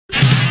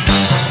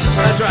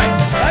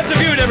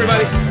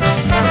everybody.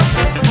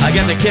 I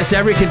get to kiss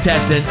every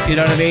contestant. You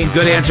know what I mean?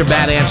 Good answer,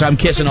 bad answer. I'm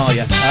kissing all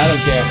you. I don't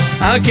care.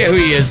 I don't care who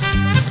he is.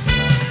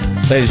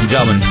 Ladies and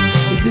gentlemen,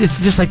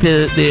 it's just like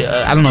the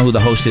I don't know who the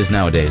host is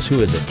nowadays. Who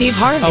is it? Steve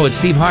Harvey. Oh, it's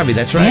Steve Harvey.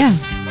 That's right. Yeah.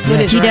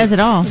 He does it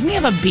all. Doesn't he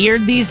have a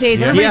beard these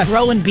days? Yeah. Everybody's Yes.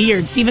 growing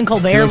beards. Stephen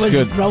Colbert was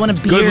growing a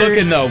beard. Good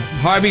looking, though.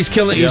 Harvey's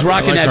killing. He's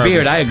rocking that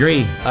beard. I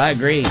agree.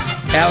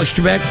 Alex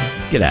Trebek,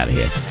 get out of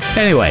here.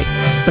 Anyway,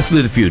 let's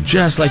do the feud.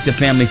 Just like the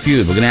Family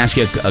Feud. We're going to ask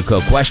you a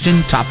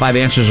question. Top 5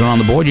 answers are on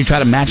the board. You try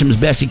to match them as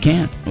best you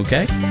can.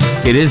 Okay?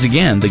 It is,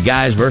 again, the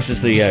guys versus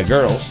the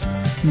girls.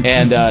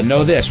 And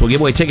know this. We'll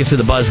give away tickets to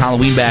the Buzz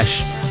Halloween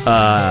Bash.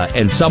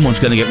 And someone's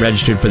going to get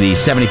registered for the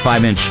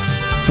 75-inch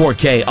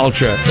 4K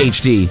Ultra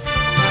HD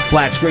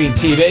flat screen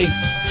TV.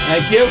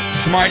 Thank you.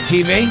 Smart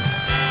TV.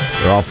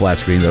 They're all flat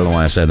screens. I don't know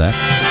why I said that.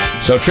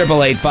 So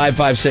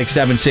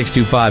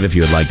 888-556-7625 if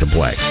you would like to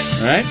play.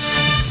 All right?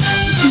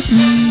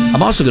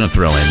 I'm also going to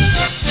throw in...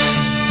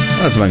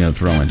 What else am I going to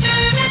throw in?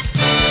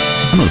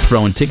 I'm going to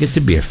throw in tickets to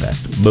Beer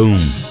Fest.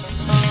 Boom.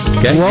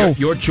 Okay? Whoa.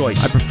 Your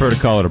choice. I prefer to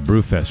call it a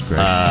Brewfest, Greg.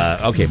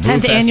 Okay.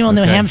 10th annual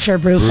New Hampshire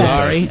Brew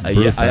Fest. Sorry.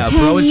 Brewfest.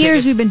 10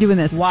 years we've been doing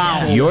this.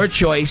 Wow. Your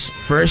choice,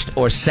 first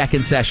or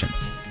second session.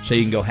 So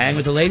you can go hang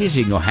with the ladies,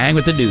 you can go hang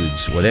with the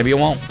dudes, whatever you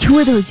want. 2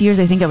 of those years,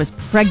 I think I was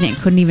pregnant,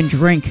 couldn't even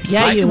drink.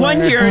 Yeah, you One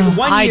were. year,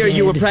 I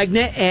you were did.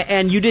 pregnant,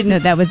 and you didn't. No,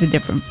 that was a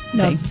different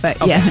thing, but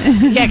yeah.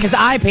 Yeah, because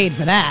I paid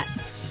for that.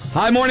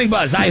 Hi, Morning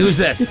Buzz. Hi, who's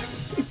this?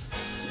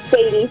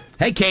 Sadie.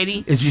 Hey,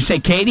 Katie. Did you say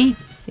Katie?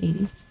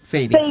 Sadie.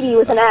 Sadie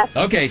with an S.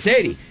 Okay,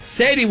 Sadie.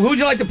 Sadie, who'd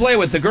you like to play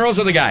with, the girls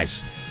or the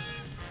guys?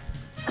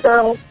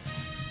 Girl.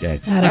 Okay.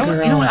 Atta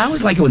girl. You know what? I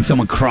always like it when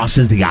someone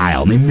crosses the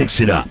aisle and they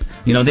mix it up.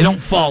 You know, they don't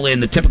fall in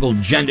the typical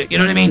gender, you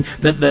know what I mean?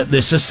 The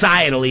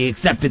societally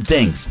accepted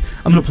things.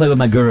 I'm going to play with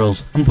my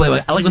girls. I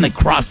like when they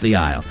cross the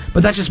aisle.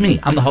 But that's just me.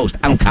 I'm the host.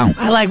 I don't count.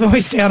 I like when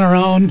we stay on our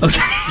own.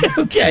 Okay.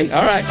 Okay.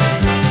 All right.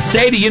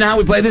 Sadie, you know how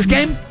we play this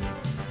game?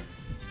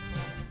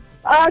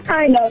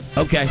 Kind of.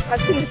 Okay.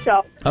 I've seen the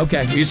show.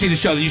 Okay. You see the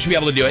show, you should be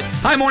able to do it.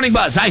 Hi, Morning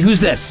Buzz. Hi, who's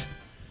this?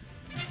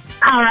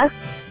 Cara?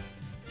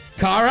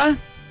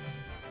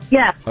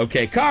 Yeah.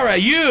 Okay, Cara,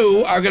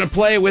 you are going to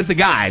play with the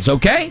guys,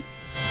 okay?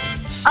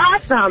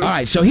 Awesome. All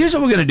right, so here's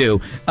what we're going to do.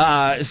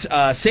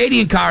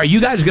 Sadie and Cara, you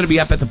guys are going to be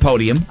up at the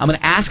podium. I'm going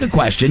to ask a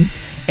question,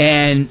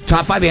 and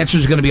top 5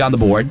 answers are going to be on the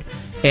board.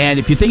 And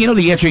if you think you know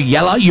the answer,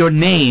 yell out your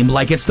name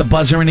like it's the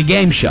buzzer in a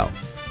game show.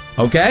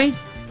 Okay?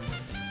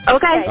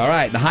 Okay. All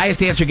right, the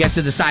highest answer gets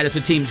to decide if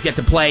the teams get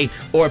to play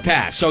or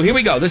pass. So here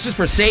we go. This is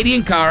for Sadie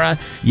and Cara.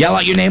 Yell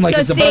out your name like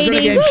Go, it's the buzzer in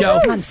a Sadie. game show.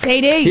 Come on,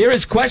 Sadie. Here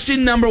is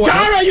question number 1.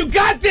 Cara, you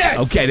got this.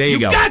 Okay, there you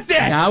go. You got this.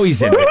 Now he's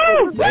in it.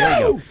 There you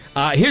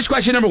go. Here's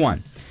question number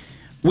 1.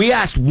 We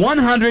asked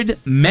 100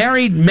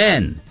 married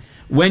men,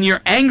 when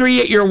you're angry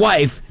at your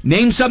wife,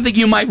 name something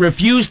you might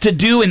refuse to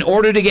do in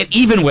order to get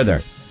even with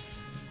her.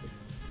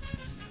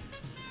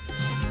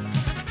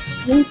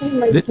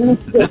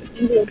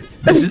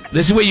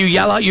 This is where you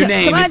yell out your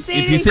name. Come on, If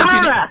Sadie. you think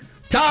Cara.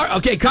 Tara.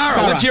 Okay,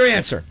 Cara, what's your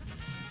answer?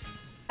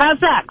 Have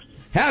sex.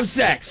 Have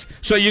sex.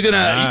 So you're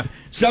gonna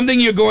something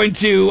you're going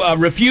to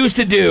refuse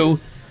to do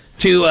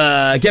to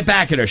get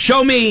back at her.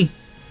 Show me.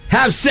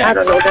 Have sex. I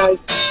don't know, guys.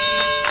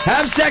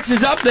 Have sex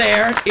is up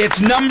there. It's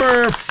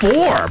number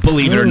 4,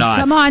 believe it or not.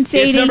 Come on,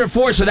 Sadie. It's number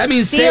 4, so that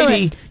means, Feel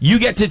Sadie, it. you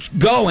get to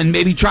go and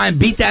maybe try and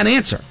beat that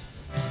answer.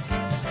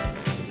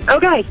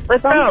 Okay,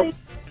 let's go.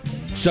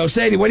 So,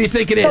 Sadie, what do you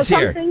think it is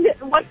here?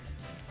 What?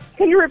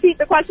 Can you repeat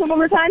the question one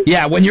more time?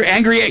 Yeah, when you're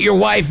angry at your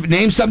wife,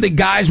 name something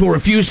guys will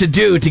refuse to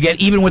do to get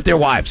even with their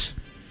wives.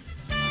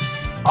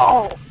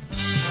 Oh.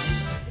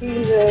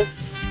 Jesus.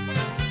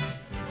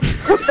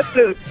 Cook the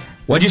food.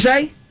 What'd you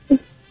say?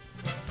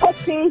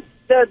 Cooking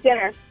the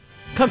dinner.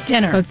 Cook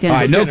dinner. Cooked All in.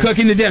 right, no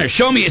cooking the dinner.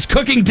 Show me. Is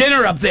cooking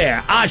dinner up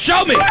there?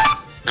 Show me.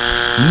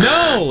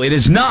 No, it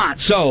is not.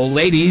 So,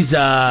 ladies,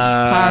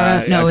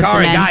 Cara, no, it's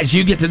Cara, an N. guys,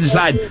 you get to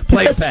decide.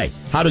 Play or pay.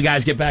 How do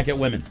guys get back at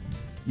women?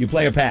 You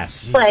play or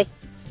pass? Play.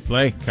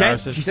 Play. Cara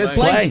Okay, she says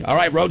play. Play. All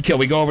right, Roadkill,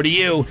 we go over to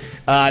you.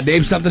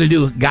 Name something to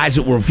do guys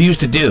that will refuse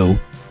to do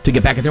to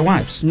get back at their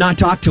wives. Not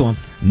talk to him.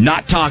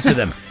 Not talk to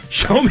them.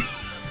 Show me.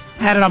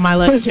 Had it on my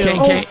list, too.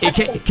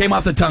 It came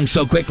off the tongue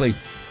so quickly.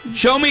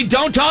 Show me.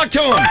 Don't talk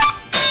to him.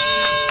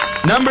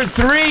 Number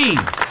 3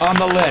 on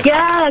the list.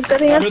 Yeah,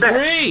 good answer.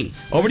 Number 3.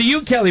 Over to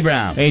you, Kelly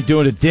Brown. Ain't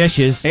doing the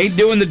dishes. Ain't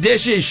doing the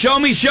dishes. Show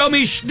me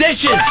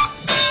dishes.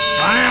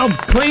 Wow.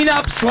 Clean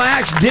up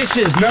 /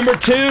 dishes. Number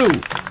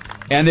 2.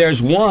 And there's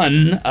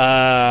 1.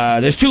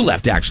 There's 2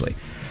 left, actually.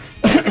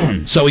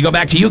 So we go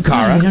back to you,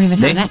 Cara. we don't even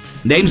have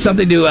next. Name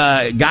something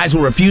to guys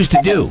will refuse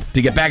to do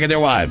to get back at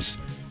their wives.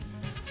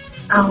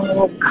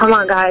 Oh, come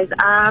on, guys.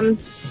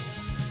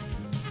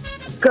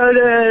 Go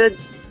to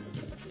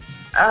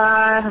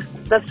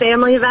the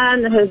family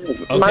event. His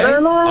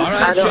mother-in-law. All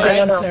right, I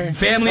don't know.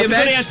 Family That's a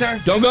good event.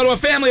 answer. Don't go to a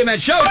family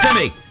event. Show it to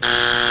me.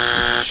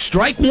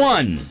 Strike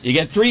one. You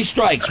get 3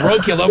 strikes.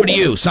 Roadkill, over to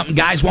you. Something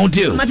guys won't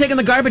do. I'm not taking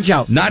the garbage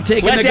out. Not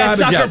taking Let the that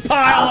garbage sucker out.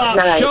 pile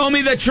up. Show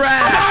me the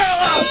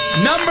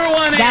trash. Number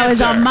one That answer.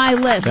 was on my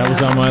list. That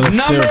was on my list,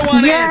 Number too.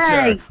 one Yay.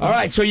 answer. All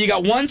right, so you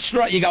got one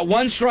strike. You got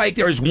one strike.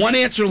 There is one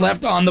answer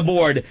left on the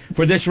board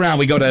for this round.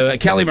 We go to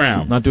Kelly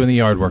Brown. Not doing the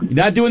yard work. You're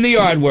not doing the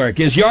yard work.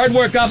 Is yard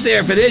work up there?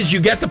 If it is, you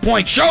get the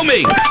point. Show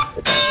me.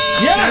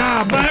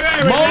 Yes.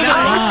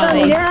 Oh,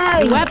 they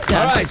swept us.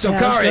 All right, so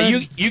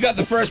Kara, you got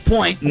the first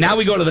point. Now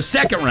we go to the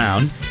second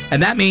round,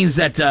 and that means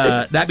that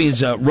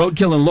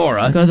Roadkill and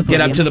Laura Go to the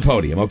get up podium. to the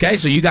podium. Okay,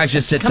 so you guys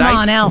just sit Come tight.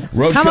 on, Elle.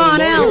 Roadkill Come and on,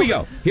 Laura. Elle. Here we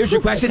go. Here's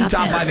your question. got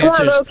Top this. 5 Come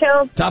on, answers.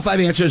 Roadkill. Top 5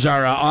 answers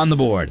are on the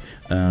board.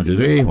 2,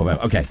 3, 4,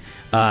 5. Okay.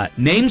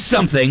 Name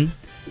something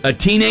a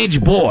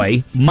teenage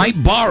boy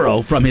might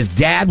borrow from his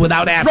dad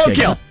without asking.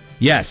 Roadkill.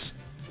 Yes.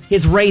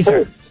 His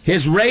razor.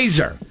 His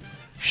razor.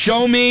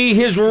 Show me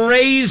his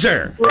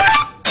razor.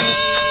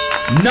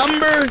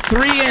 Number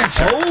 3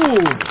 answer.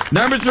 Oh.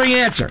 Number 3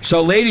 answer.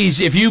 So, ladies,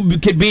 if you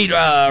could beat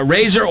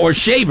razor or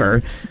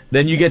shaver,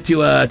 then you get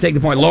to take the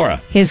point. Laura,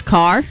 His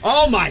car.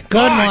 Oh, my Good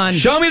God. one.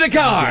 show me the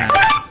car.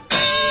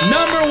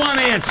 Number 1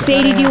 answer.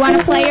 Sadie, do you want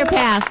to play or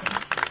pass?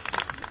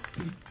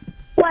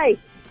 Play.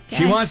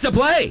 She wants to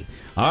play.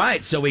 All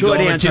right, so we go Good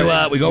over answer. to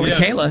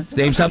Kayla.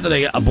 Name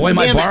something a boy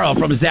might Damn it. borrow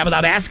from his dad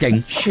without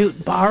asking.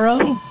 Shoot,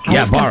 borrow?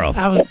 Yeah, borrow.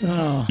 I was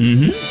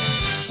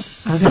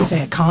going to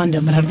say a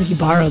condom, but I don't think you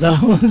borrow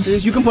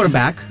those. You can put him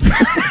back.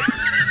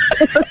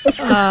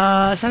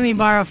 Something you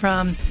borrow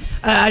from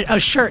a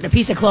shirt, a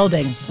piece of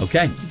clothing,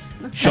 Okay.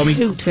 a Show me.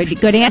 suit.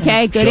 Good answer.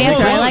 Okay, good Show me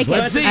answer. I clothes. like it.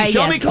 Let's see.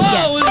 Show yes, me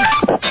clothes.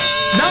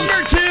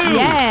 Number 2.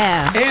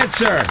 Yeah.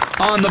 Answer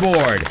on the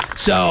board.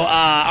 So,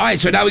 all right.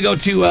 So now we go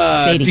to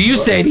Sadie. you,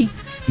 Sadie.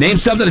 Name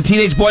something a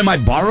teenage boy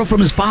might borrow from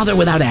his father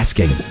without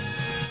asking.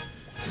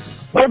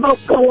 What about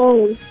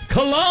cologne?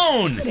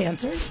 Cologne. Good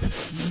answer.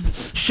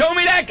 Show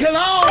me that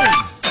cologne.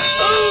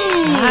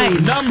 Ooh,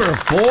 Nice. Number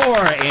 4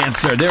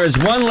 answer. There is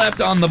one left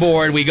on the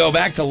board. We go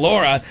back to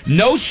Laura.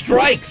 No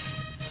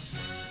strikes.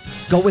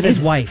 Go with his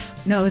wife.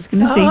 No, I was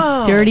going to say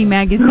Oh. dirty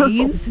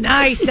magazines.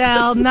 Nice,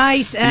 Elle.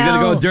 Nice, Elle. You're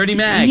gonna go with Dirty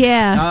Mags.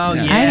 Yeah. Oh,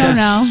 yeah. I don't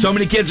know. So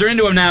many kids are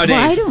into them nowadays.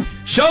 Well, I don't-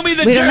 Show me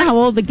the We don't know how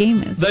old the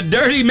game is. the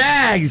Dirty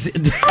Mags.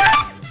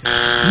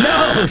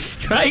 No,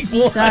 strike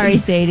 1. Sorry,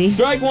 Sadie.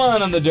 Strike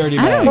 1 on the Dirty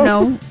I Mags. don't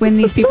know when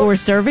these people were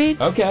surveyed.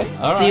 Okay, all It's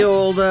right. the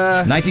old,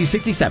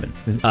 1967.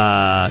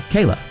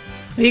 Kayla,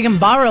 You can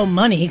borrow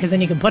money because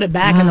then you can put it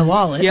back in the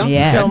wallet. Yeah.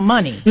 Yeah. So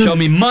money. show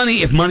me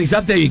money. If money's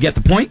up there, you get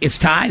the point. It's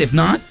tied. If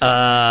not,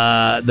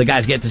 the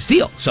guys get to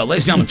steal. So,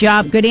 ladies and gentlemen, Good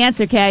job. Good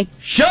answer, Kay.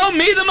 show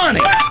me the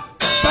money.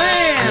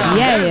 Bam!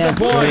 Yeah, There's yeah. the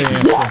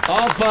point.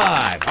 All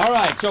 5. All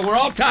right, so we're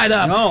all tied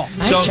up. Oh.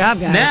 Nice so job,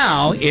 guys.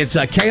 Now it's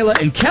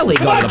Kayla and Kelly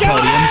go to the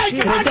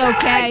podium. It's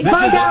okay. This is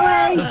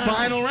Kelly. the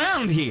final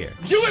round here.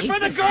 Do it for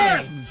the this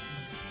girth. game.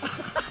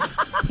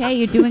 Okay,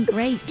 you're doing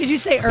great. Did you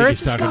say He's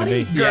Earth, talking to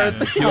Scotty? me. Yeah,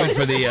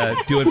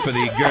 do it for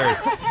the girth.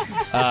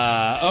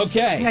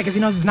 Okay. Yeah, because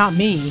he knows it's not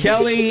me.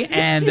 Kelly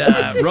and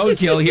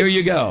Roadkill, here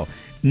you go.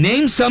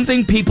 Name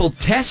something people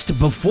test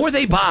before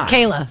they buy.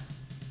 Kayla,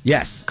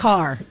 Yes.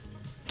 car,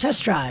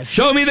 test drive.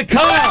 Show me the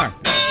car.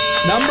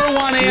 Number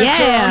 1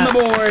 answer Yeah. on the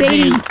board.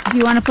 Sadie, do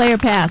you want to play or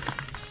pass?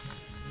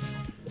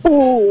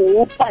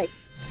 Ooh, play.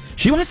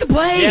 She wants to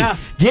play. Yeah.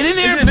 Get in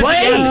there and This is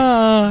play. it.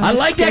 I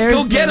like that. scares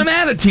Go get me. them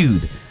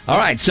attitude. All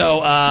right,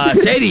 so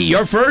Sadie,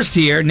 you're first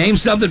here. Name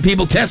something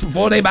people test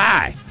before they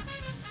buy.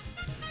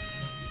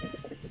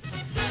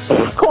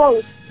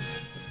 Clothes.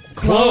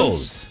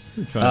 Clothes.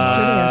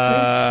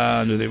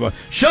 Good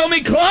Show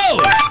me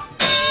clothes.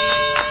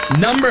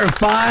 Number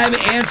 5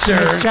 answer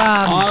Nice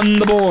job. on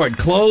the board.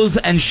 Clothes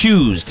and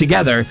shoes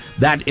together.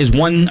 That is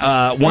one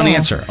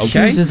answer.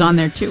 Okay. Shoes is on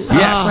there too.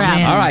 Yes. Oh,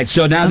 crap. All right.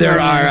 So now I'm there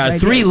running are out of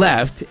 3 ideas.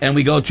 left, and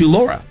we go to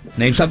Laura.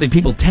 Name something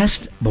people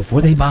test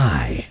before they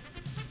buy.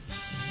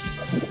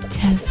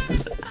 Test.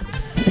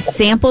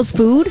 Samples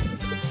food.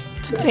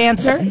 Good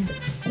answer.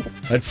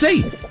 Let's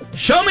see.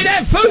 Show me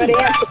that food. Good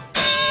answer.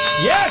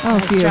 Yes. Oh,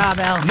 Nice phew. job,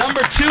 Elle.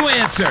 Number 2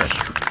 answer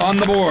on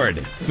the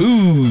board.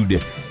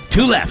 Food.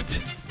 2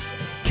 left.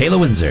 Kayla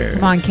Windsor.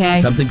 Come on,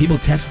 Kay. Something people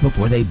test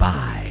before they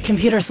buy.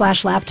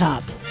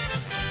 Computer/laptop.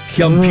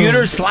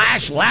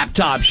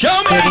 Computer/laptop.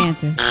 Show Good me.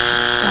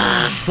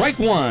 answer. Strike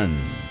 1.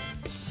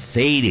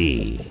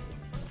 Sadie.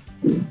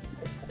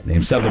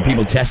 Name something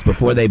people test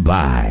before they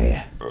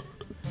buy.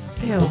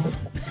 Ew.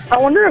 I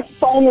wonder if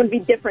phone would be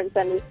different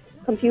than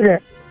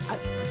computer.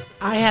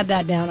 I had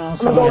that down I'm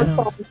also. going to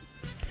go with phone.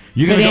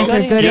 You're Good gonna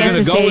answer, go, good you're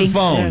answer, gonna go with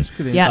Sadie.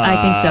 phone. Yeah,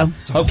 I think so.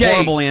 It's a Okay.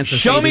 horrible answer,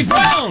 Show me Sadie.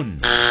 phone.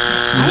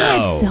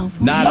 No, cell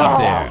phone. not up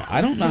there.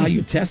 I don't know how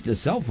you test a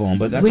cell phone,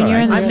 but that's When all you're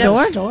right. in the I've never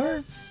store?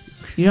 store.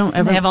 You don't They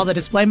ever have all the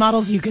display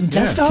models you can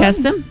test on.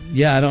 test them?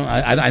 Yeah, I don't.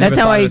 I That's never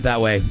how thought of I- it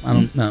that way. I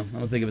don't. No, I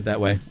don't think of it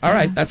that way. All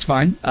right, that's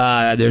fine.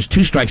 There's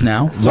 2 strikes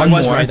now. So I One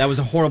was more. right. That was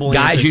a horrible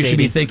Guys, answer, you should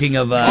be Sadie. thinking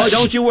of. Oh,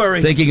 don't you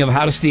worry. Thinking of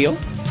how to steal.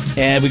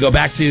 And we go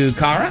back to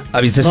Kara. I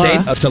mean, to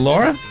Laura. to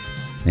Laura.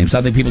 Name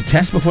something people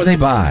test before they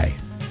buy.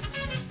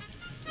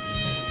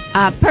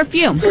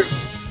 Perfume.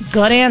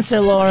 Good answer,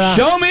 Laura.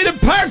 Show me the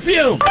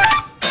perfume.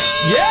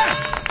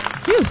 Yes.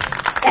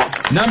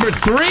 Number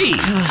 3.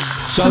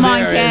 So Come on,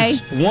 there Kay.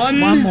 is one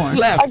more. I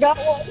left got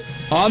one.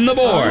 on the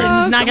board.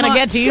 It's not going to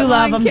get to you,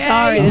 love. I'm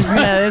sorry. This is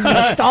going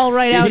to stall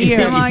right out here.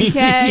 Come on,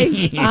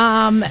 Kay.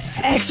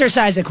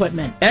 Exercise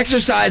equipment.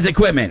 Exercise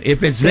equipment.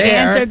 If it's Good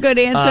there, answer, good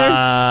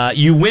answer.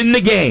 You win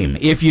the game.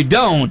 If you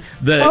don't,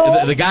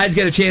 the guys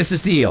get a chance to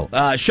steal.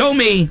 Show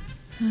me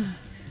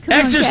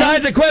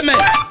exercise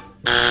equipment.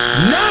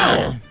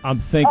 No. I'm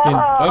thinking.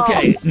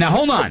 Okay. Now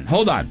hold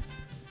on.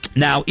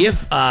 Now,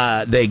 if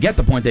they get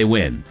the point, they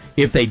win.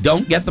 If they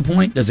don't get the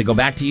point, does it go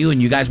back to you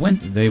and you guys win?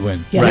 They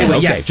win. Yes. Right. Yes.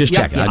 Okay. Yes. Just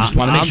Yep. checking. I just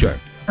want to make sure.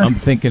 I'm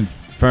thinking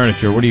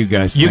furniture. What do you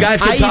guys think? You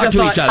guys can I talk either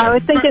to each thought- I other.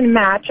 was thinking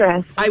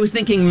mattress. I was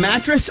thinking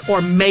mattress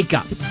or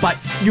makeup, but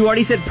you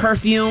already said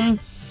perfume.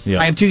 Yeah.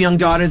 I have 2 young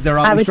daughters. They're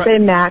I always would say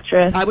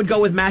mattress. I would go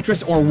with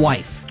mattress or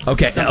wife.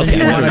 Okay. Something Okay.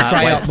 you wanna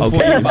try out before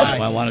Okay. you buy.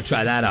 I want to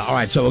try that out. All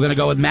right. So we're gonna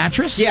go with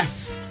mattress.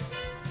 Yes.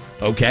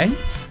 Okay.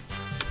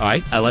 All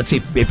right. Let's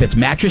see if it's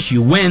mattress,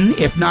 you win.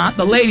 If not,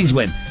 the ladies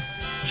win.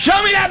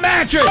 Show me that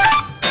mattress.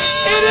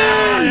 It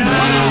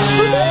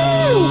is.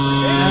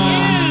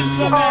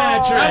 The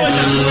mattress. That was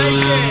a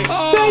great game.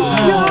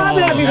 Good job,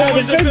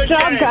 everybody. Good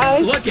job,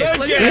 guys. Look at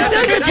You're that. so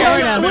That's a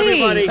good. good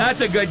game. Sweet.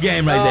 That's a good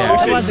game right there.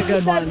 That was a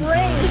good one.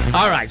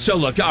 All right, so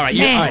look, all right,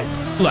 Man. all right.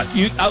 Look,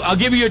 I'll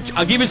give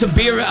you some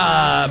beer,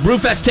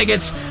 Brewfest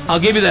tickets. I'll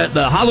give you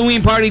the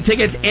Halloween party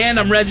tickets, and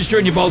I'm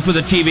registering you both for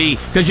the TV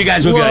because you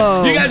guys were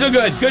Whoa. good. You guys are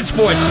good. Good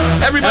sports.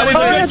 Everybody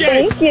wins.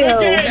 Thank you.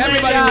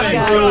 Everybody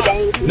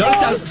wins.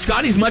 Notice how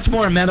Scotty's much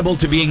more amenable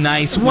to being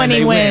nice when he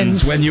they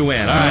wins. When you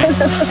win. All right.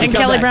 And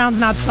Come Kelly back. Brown's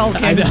not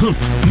sulking. I know.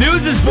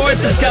 News and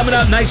sports is coming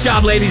up. Nice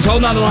job, ladies.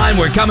 Hold on the line.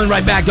 We're coming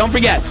right back. Don't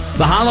forget,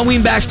 the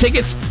Halloween Bash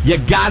tickets, you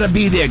got to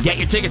be there. Get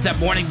your tickets at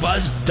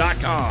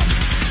morningbuzz.com.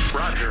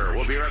 Roger,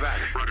 we'll be right back.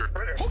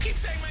 Who keeps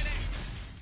saying my